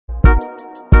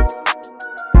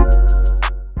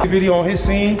video on his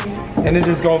scene, and it's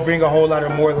just gonna bring a whole lot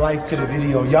of more life to the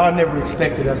video. Y'all never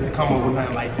expected us to come up with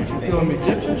nothing like this. Some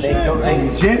Egyptian shit?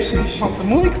 Egyptian shit. On some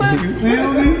movie clips? You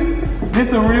feel me? This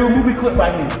is a real movie clip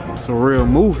right here. It's a real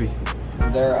movie.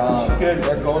 Their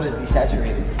gold is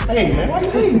desaturated. Hey man, why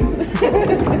you hating? We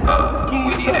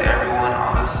need everyone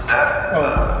on the set.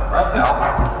 Right now.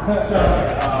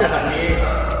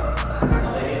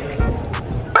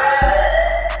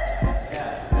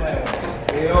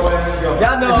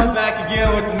 Y'all know I'm back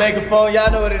again with the megaphone.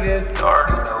 Y'all know what it is. You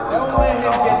already know what's going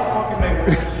on.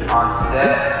 On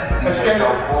set, season go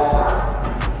forward.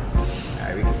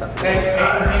 Alright, we can stop.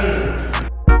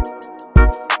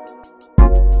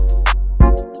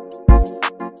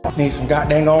 Need some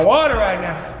goddamn on water right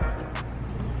now.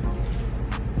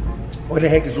 What the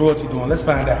heck is Royalty doing? Let's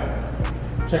find out.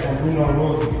 Check on Bruno and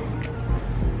Royalty.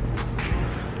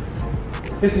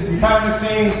 This is behind the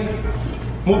scenes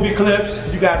movie clips.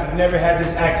 You guys have never had this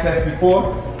access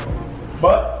before,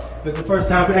 but it's the first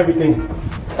time for everything.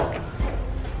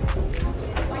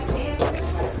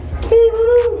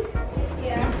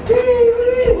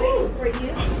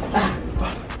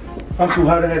 I'm too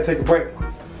hot to have to take a break.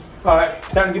 All right,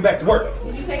 time to get back to work.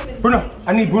 Did you take the Bruno,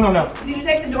 I need Bruno now. Did you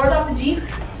take the doors off the Jeep?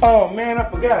 Oh man, I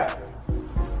forgot.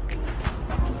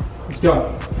 Let's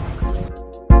go.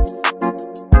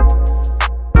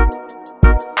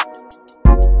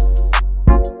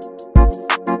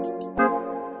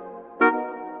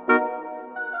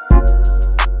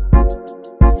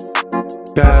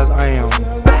 Guys, I am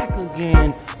back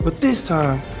again, but this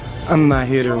time I'm not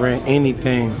here to rent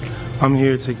anything. I'm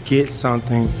here to get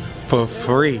something for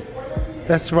free.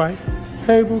 That's right.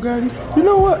 Hey Bugatti, you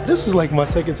know what? This is like my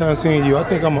second time seeing you. I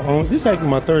think I'm gonna own, this is actually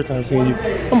my third time seeing you.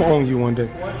 I'm gonna own you one day.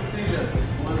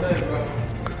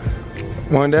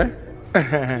 One day?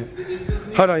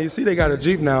 Hold on, you see they got a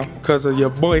Jeep now because of your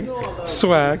boy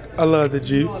Swag. I love the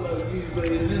Jeep.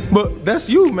 But that's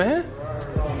you, man.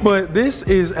 But this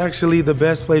is actually the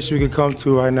best place you could come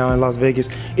to right now in Las Vegas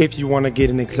if you want to get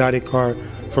an exotic car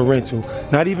for rental.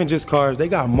 Not even just cars, they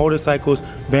got motorcycles,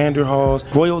 Vanderhalls,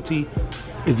 Royalty,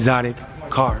 exotic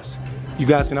cars. You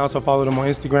guys can also follow them on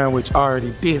Instagram, which I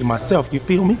already did myself, you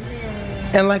feel me?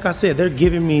 And like I said, they're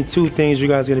giving me two things you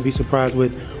guys are gonna be surprised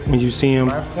with when you see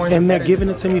them. And they're giving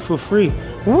it to me for free.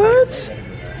 What?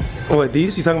 What,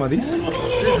 these? You talking about these?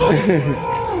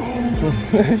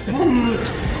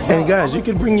 And guys, you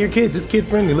can bring your kids. It's kid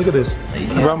friendly. Look at this.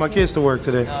 I brought my kids to work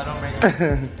today.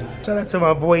 Shout out to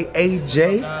my boy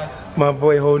AJ. My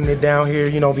boy holding it down here,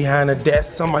 you know, behind the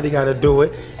desk. Somebody got to do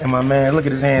it. And my man, look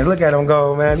at his hands. Look at him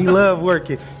go, man. He love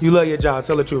working. You love your job.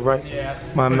 Tell the truth, right? Yeah.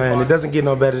 My man, it doesn't get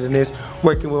no better than this.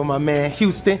 Working with my man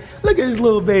Houston. Look at his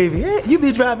little baby. Hey, you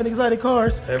be driving exotic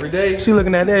cars Every day. She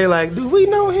looking at that like, do we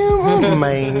know him? Oh,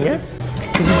 man. If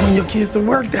you bring your kids to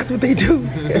work, that's what they do.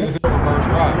 First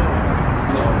drive.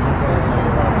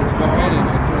 Just jump in and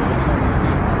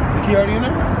see. The key already in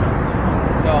there?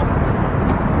 No.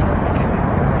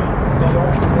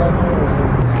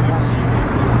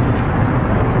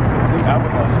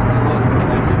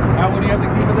 How would you have the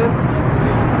key for this?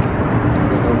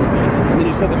 And then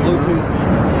you set the Bluetooth.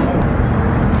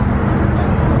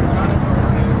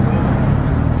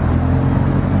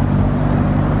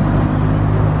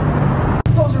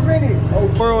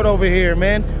 World over here,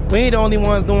 man. We ain't the only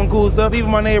ones doing cool stuff. Even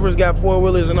my neighbors got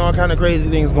four-wheelers and all kind of crazy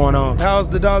things going on. How's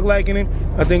the dog liking it?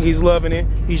 I think he's loving it.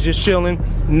 He's just chilling.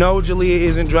 No, Jalea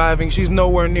isn't driving. She's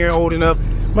nowhere near old enough.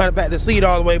 Matter of fact, the seat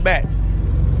all the way back.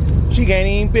 She can't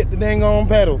even fit the dang on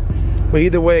pedal. But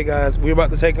either way, guys, we're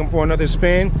about to take him for another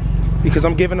spin because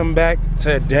I'm giving him back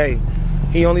today.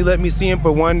 He only let me see him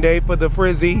for one day for the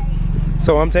Frizzy,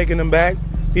 so I'm taking him back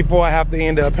before I have to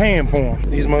end up paying for him.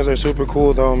 These mugs are super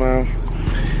cool though, man.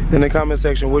 In the comment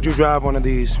section, would you drive one of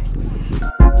these?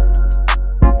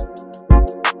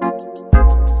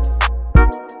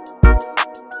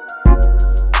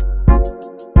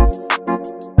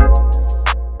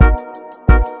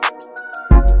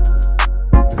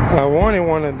 I wanted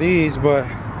one of these, but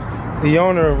the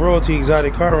owner of Royalty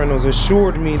Exotic Car Rentals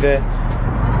assured me that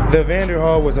the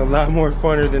Vanderhall was a lot more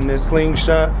funner than this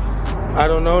Slingshot. I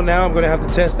don't know, now I'm gonna have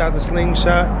to test out the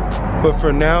Slingshot, but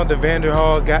for now, the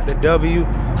Vanderhall got the W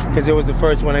because it was the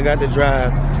first one I got to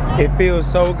drive. It feels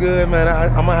so good, man.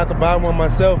 I'm gonna have to buy one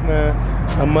myself, man.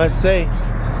 I must say.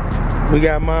 We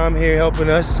got mom here helping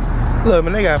us. Look,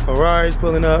 man, they got Ferraris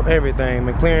pulling up, everything.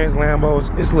 McLarens,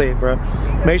 Lambos, it's lit, bro.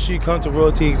 Make sure you come to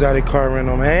Royalty Exotic Car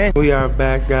Rental, man. We are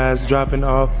back, guys, dropping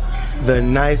off the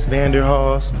nice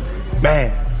Vanderhalls.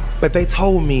 Man, but they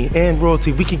told me and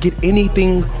Royalty we can get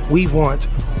anything we want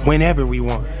whenever we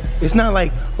want. It's not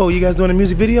like, oh, you guys doing a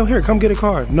music video? Here, come get a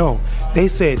car. No, they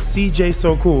said, CJ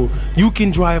So Cool, you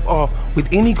can drive off with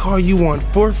any car you want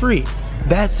for free.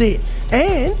 That's it.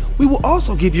 And we will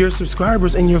also give your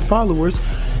subscribers and your followers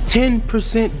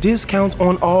 10% discounts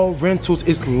on all rentals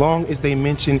as long as they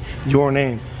mention your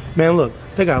name. Man, look,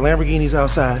 they got Lamborghinis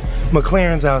outside,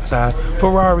 McLarens outside,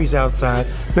 Ferraris outside.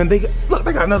 Man, they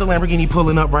got another Lamborghini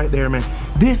pulling up right there, man.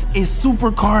 This is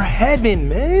supercar heaven,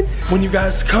 man. When you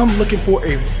guys come looking for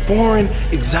a foreign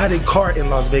exotic car in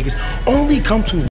Las Vegas, only come to